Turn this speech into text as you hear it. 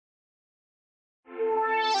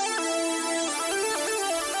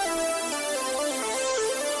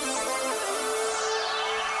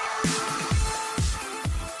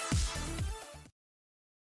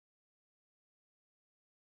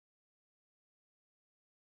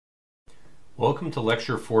Welcome to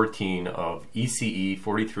Lecture 14 of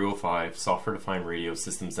ECE4305 Software-Defined Radio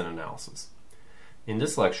Systems and Analysis. In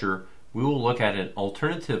this lecture, we will look at an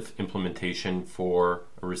alternative implementation for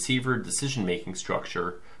a receiver decision-making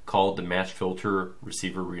structure called the match filter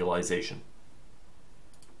receiver realization.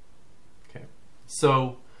 Okay.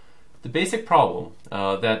 So, the basic problem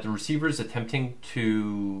that the receiver is attempting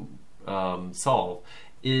to solve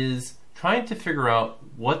is trying to figure out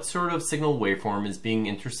what sort of signal waveform is being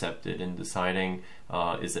intercepted and deciding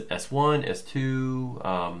is it S1,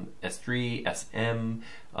 S2, S3, SM,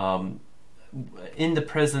 in the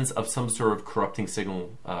presence of some sort of corrupting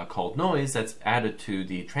signal called noise that's added to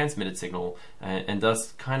the transmitted signal and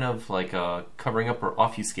thus kind of like covering up or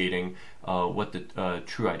obfuscating what the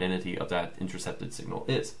true identity of that intercepted signal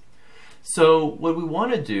is. So what we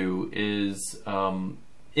want to do is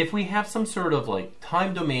if we have some sort of like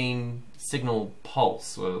time domain signal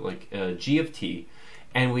pulse, like G of t,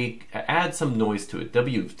 and we add some noise to it,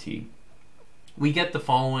 W of t, we get the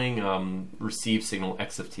following received signal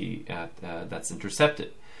X of t that's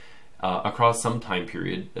intercepted across some time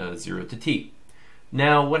period 0 to t.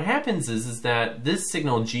 Now what happens is that this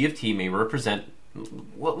signal G of t may represent,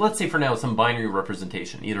 well, let's say for now, some binary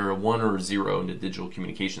representation, either a 1 or a 0 in the digital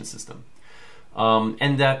communication system.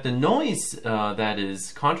 And that the noise that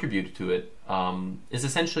is contributed to it is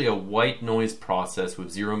essentially a white noise process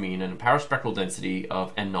with zero mean and a power spectral density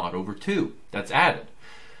of n0 over 2 that's added.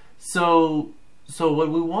 So what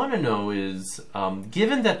we want to know is,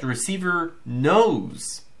 given that the receiver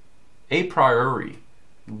knows a priori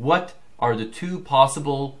what are the two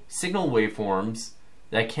possible signal waveforms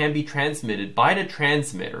that can be transmitted by the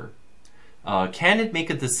transmitter, can it make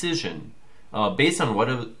a decision based on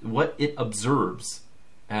what it observes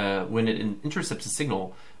when it intercepts a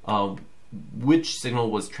signal, which signal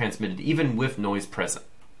was transmitted even with noise present.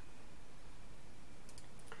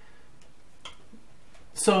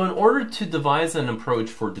 So in order to devise an approach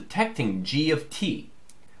for detecting G of t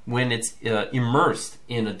when it's immersed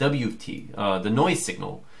in a W of t, the noise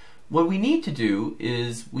signal, what we need to do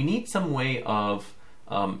is we need some way of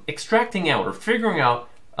extracting out or figuring out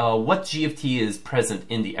what G of t is present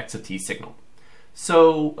in the X of t signal.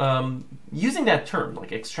 So using that term,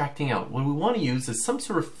 like extracting out, what we want to use is some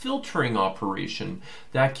sort of filtering operation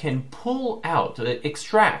that can pull out,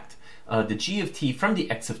 extract the G of t from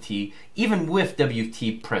the X of t, even with W of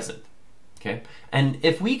t present. Okay? And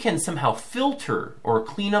if we can somehow filter or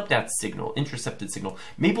clean up that signal, intercepted signal,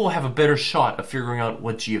 maybe we'll have a better shot of figuring out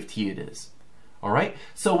what G of t it is. All right?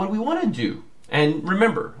 So what we want to do, and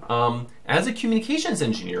remember, as a communications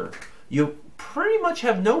engineer, you pretty much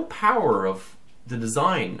have no power of the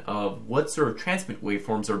design of what sort of transmit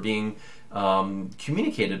waveforms are being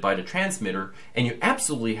communicated by the transmitter, and you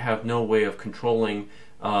absolutely have no way of controlling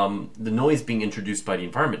the noise being introduced by the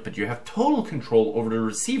environment, but you have total control over the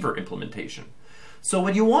receiver implementation. So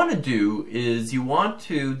what you want to do is you want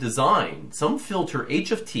to design some filter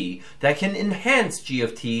H of t that can enhance G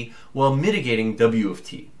of t while mitigating W of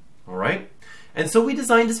t. All right? And so we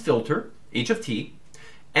designed this filter, H of t,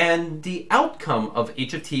 and the outcome of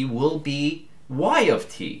H of t will be Y of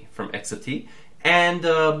t from X of t, and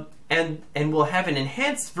we'll have an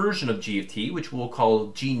enhanced version of G of t, which we'll call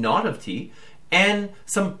G naught of t, and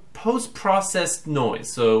some post-processed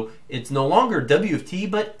noise. So it's no longer W of t,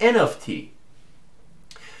 but N of t.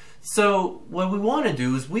 So what we want to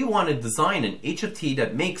do is we want to design an H of t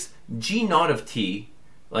that makes G naught of t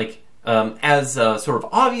like as sort of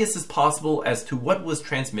obvious as possible as to what was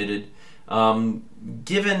transmitted,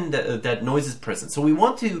 given that noise is present. So we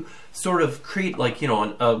want to sort of create, like, you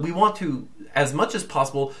know, we want to, as much as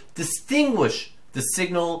possible, distinguish the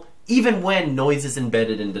signal even when noise is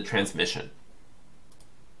embedded in the transmission.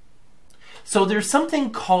 So there's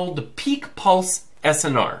something called the peak pulse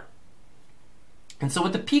SNR. And so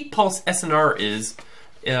what the peak pulse SNR is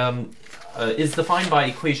defined by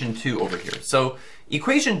equation 2 over here. So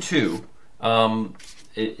equation 2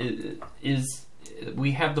 is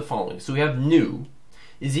we have the following. So we have nu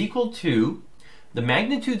is equal to the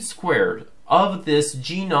magnitude squared of this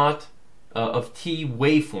G naught of t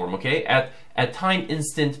waveform, okay, at time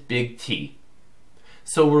instant big T.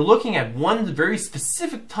 So we're looking at one very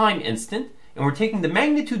specific time instant, and we're taking the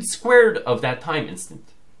magnitude squared of that time instant,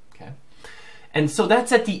 okay? And so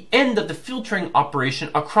that's at the end of the filtering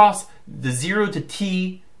operation across the 0 to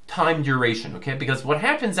t time duration, okay? Because what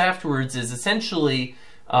happens afterwards is essentially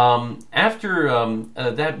after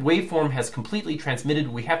that waveform has completely transmitted,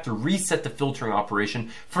 we have to reset the filtering operation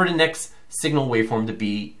for the next signal waveform to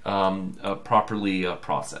be properly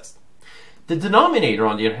processed. The denominator,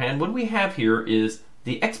 on the other hand, what we have here is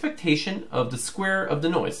the expectation of the square of the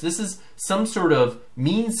noise. This is some sort of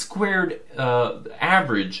mean squared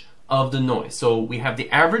average of the noise. So we have the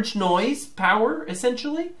average noise power,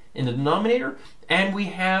 essentially, in the denominator, and we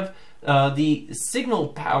have the signal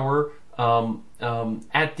power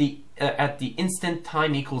at the instant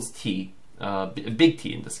time equals t, big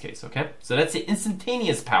T in this case, okay? So that's the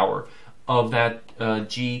instantaneous power of that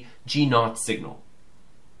G naught signal.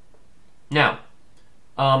 Now,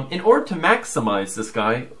 in order to maximize this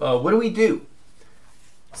guy, what do?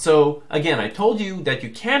 So again, I told you that you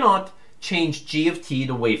cannot change G of T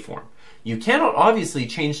to waveform. You cannot obviously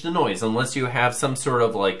change the noise unless you have some sort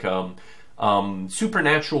of like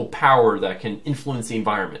supernatural power that can influence the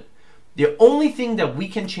environment. The only thing that we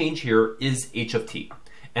can change here is H of T.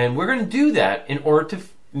 And we're going to do that in order to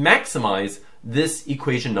maximize this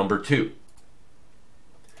equation number 2.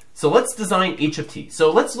 So let's design H of T.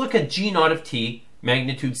 So let's look at G naught of T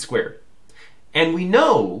magnitude squared. And we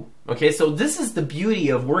know, okay, so this is the beauty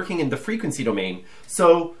of working in the frequency domain.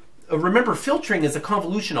 So remember, filtering is a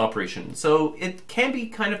convolution operation. So it can be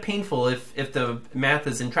kind of painful if the math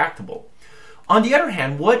is intractable. On the other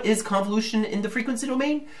hand, what is convolution in the frequency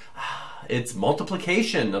domain? It's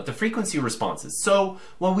multiplication of the frequency responses. So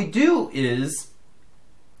what we do is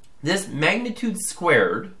this magnitude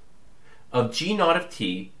squared of G naught of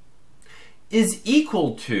T is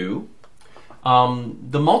equal to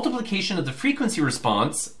the multiplication of the frequency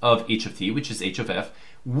response of H of T, which is H of F,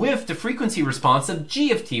 with the frequency response of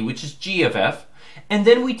G of T, which is G of F, and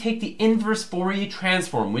then we take the inverse Fourier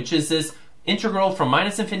transform, which is this integral from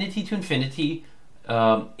minus infinity to infinity,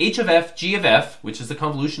 H of F, G of F, which is the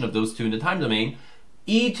convolution of those two in the time domain,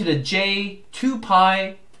 e to the j 2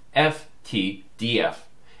 pi ft df,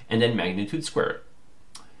 and then magnitude squared.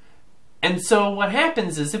 And so what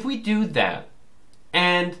happens is if we do that,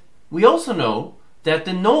 and we also know that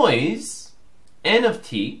the noise, n of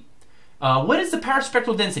t, what is the power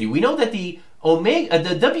spectral density? We know that the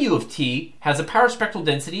W of t has a power spectral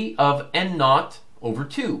density of n naught over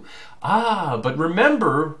 2. But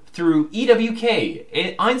remember through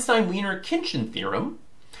EWK, Einstein-Wiener-Khinchin theorem,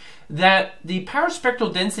 that the power spectral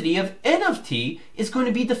density of n of t is going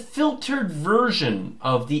to be the filtered version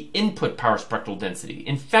of the input power spectral density.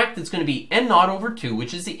 In fact, it's going to be n naught over 2,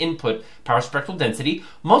 which is the input power spectral density,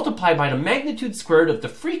 multiplied by the magnitude squared of the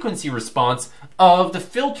frequency response of the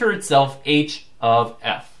filter itself, H of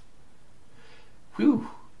f. Whew.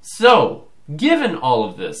 So, given all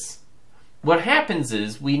of this, what happens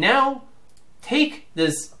is we now take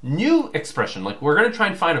this new expression, like we're going to try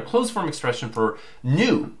and find a closed form expression for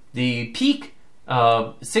nu, the peak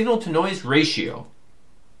signal to noise ratio,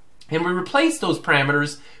 and we replace those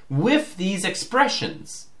parameters with these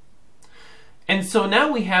expressions. And so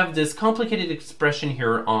now we have this complicated expression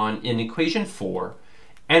here in equation 4,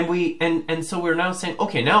 and so we're now saying,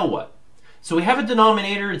 okay, now what? So we have a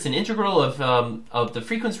denominator, it's an integral of the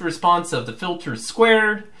frequency response of the filter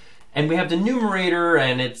squared, and we have the numerator,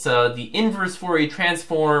 and it's the inverse Fourier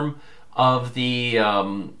transform of the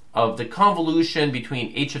convolution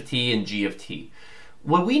between H of T and G of T.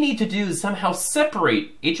 What we need to do is somehow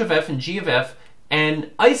separate H of F and G of F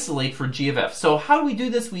and isolate for G of F. So how do we do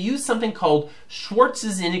this? We use something called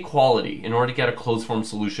Schwarz's inequality in order to get a closed form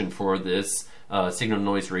solution for this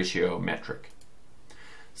signal-to-noise ratio metric.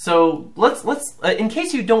 So let's in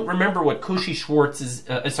case you don't remember what Cauchy-Schwarz is,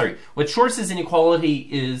 what Schwarz's inequality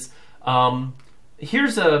is,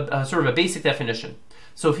 here's a sort of a basic definition.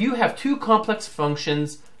 So if you have two complex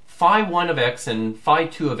functions, phi 1 of x and phi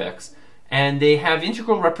 2 of x, and they have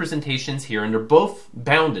integral representations here, and they're both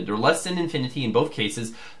bounded, they're less than infinity in both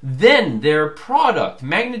cases, then their product,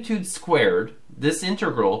 magnitude squared, this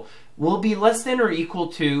integral, will be less than or equal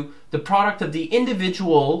to the product of the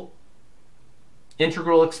individual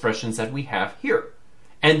integral expressions that we have here.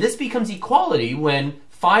 And this becomes equality when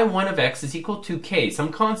phi 1 of x is equal to k,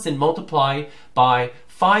 some constant multiplied by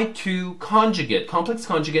phi 2 conjugate, complex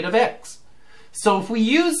conjugate of x. So if we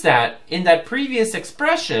use that in that previous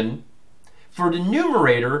expression, for the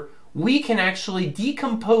numerator, we can actually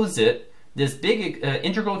decompose it, this big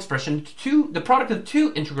integral expression, to the product of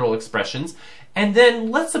two integral expressions, and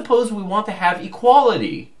then let's suppose we want to have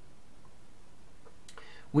equality.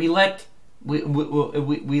 We let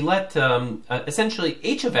essentially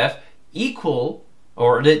h of f equal,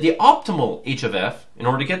 or the optimal h of f, in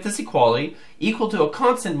order to get this equality, equal to a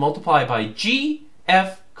constant multiplied by g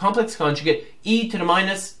f complex conjugate e to the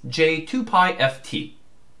minus j 2 pi ft.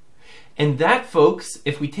 And that, folks,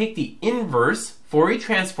 if we take the inverse Fourier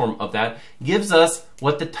transform of that, gives us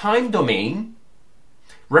what the time domain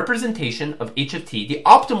representation of h of t, the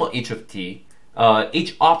optimal h of t,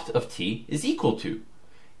 h opt of t, is equal to.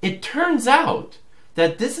 It turns out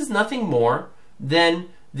that this is nothing more than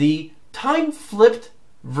the time-flipped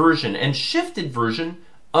version and shifted version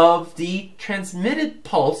of the transmitted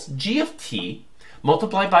pulse g of t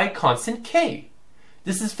multiplied by a constant k.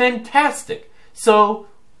 This is fantastic. So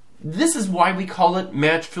this is why we call it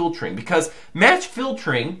match filtering, because match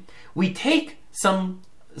filtering, we take some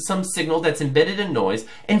signal that's embedded in noise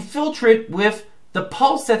and filter it with the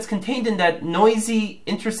pulse that's contained in that noisy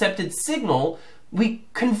intercepted signal. We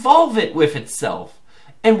convolve it with itself.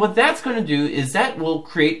 And what that's going to do is that will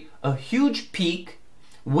create a huge peak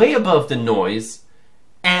way above the noise,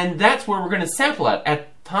 and that's where we're going to sample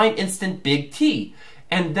at time instant big T.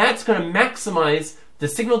 And that's going to maximize the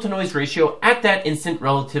signal to noise ratio at that instant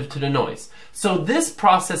relative to the noise. So this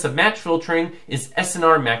process of match filtering is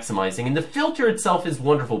SNR maximizing, and the filter itself is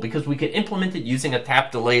wonderful because we can implement it using a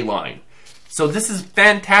tap delay line. So this is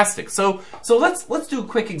fantastic. So let's do a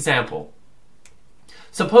quick example.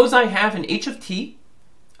 Suppose I have an h of t.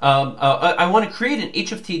 I want to create an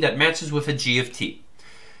h of t that matches with a g of t.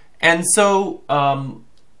 And so,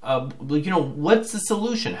 what's the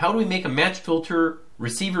solution? How do we make a match filter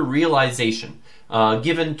receiver realization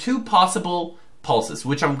given two possible pulses,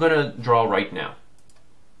 which I'm going to draw right now?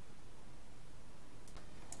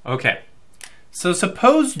 Okay, so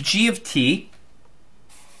suppose g of t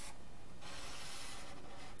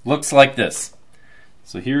looks like this.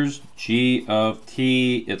 So here's g of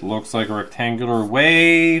t. It looks like a rectangular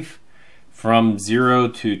wave from 0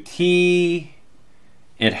 to t.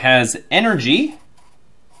 It has energy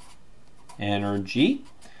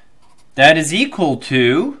that is equal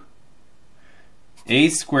to a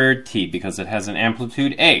squared t because it has an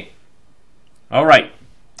amplitude a. All right.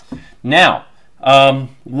 Now,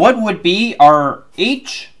 what would be our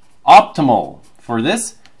h optimal for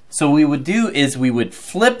this? So we would do is we would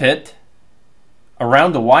flip it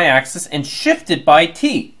around the y-axis and shift it by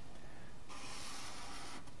t.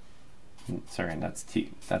 Sorry, that's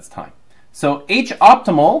t. That's time. So h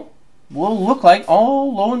optimal will look like, oh,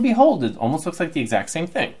 lo and behold, it almost looks like the exact same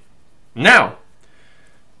thing. Now,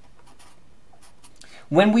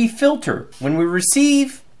 when we filter, when we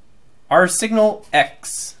receive our signal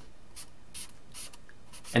x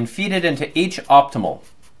and feed it into h optimal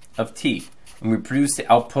of t, and we produce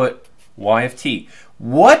the output y of t,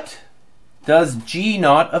 what does g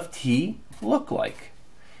naught of t look like?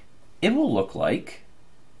 It will look like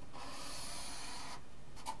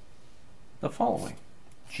the following.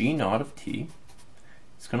 G naught of t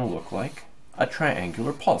is going to look like a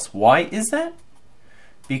triangular pulse. Why is that?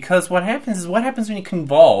 Because what happens when you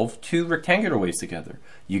convolve two rectangular waves together?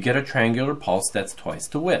 You get a triangular pulse that's twice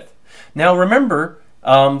the width. Now remember,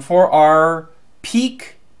 for our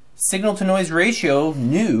peak signal to noise ratio,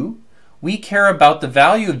 nu, we care about the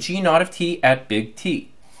value of g naught of t at big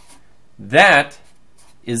T. That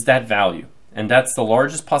is that value, and that's the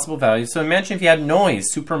largest possible value. So imagine if you had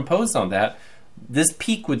noise superimposed on that, this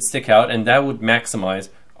peak would stick out, and that would maximize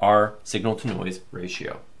our signal to noise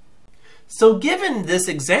ratio. So given this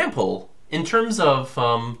example, in terms of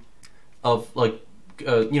sort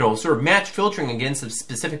of match filtering against a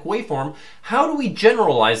specific waveform, how do we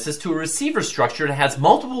generalize this to a receiver structure that has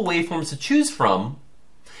multiple waveforms to choose from,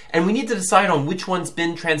 and we need to decide on which one's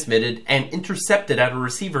been transmitted and intercepted at a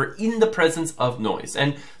receiver in the presence of noise?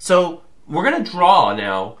 And so we're going to draw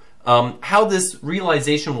now how this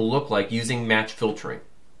realization will look like using match filtering.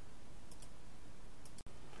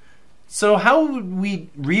 So how would we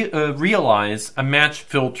realize a match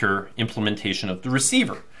filter implementation of the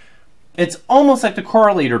receiver? It's almost like the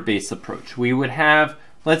correlator-based approach. We would have,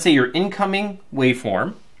 let's say, your incoming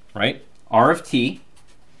waveform, right, R of t,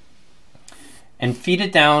 and feed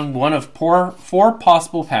it down one of four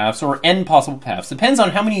possible paths, or n possible paths. Depends on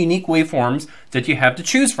how many unique waveforms that you have to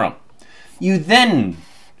choose from. You then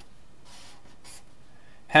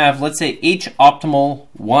have, let's say, h optimal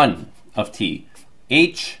 1 of t,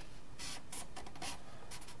 h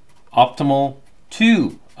optimal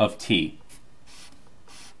 2 of t,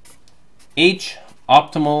 h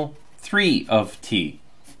optimal 3 of t,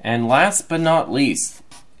 and last but not least,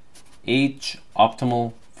 h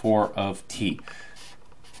optimal 4 of t.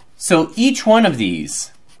 So each one of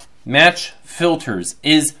these match filters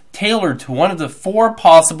is tailored to one of the four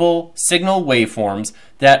possible signal waveforms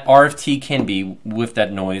that R of t can be with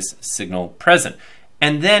that noise signal present.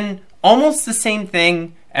 And then almost the same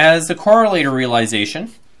thing as the correlator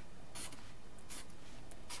realization.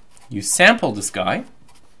 You sample this guy,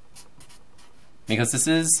 because this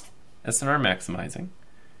is SNR maximizing.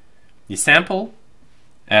 You sample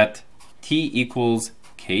at t equals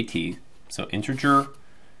kt, so integer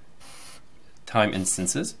time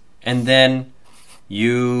instances, and then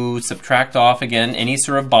you subtract off again any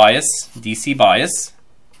sort of bias, DC bias.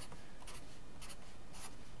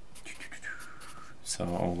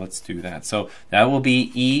 So let's do that. So that will be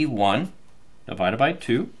E1 divided by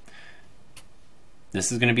 2.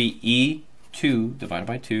 This is going to be E2 divided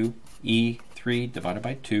by 2, E3 divided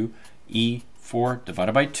by 2, E4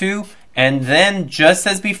 divided by 2, and then just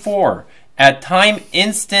as before, at time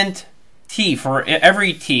instant t, for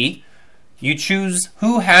every t, you choose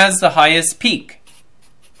who has the highest peak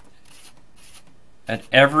at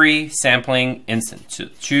every sampling instant. So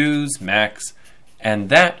choose max, and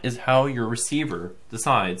that is how your receiver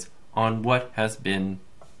decides on what has been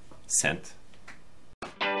sent.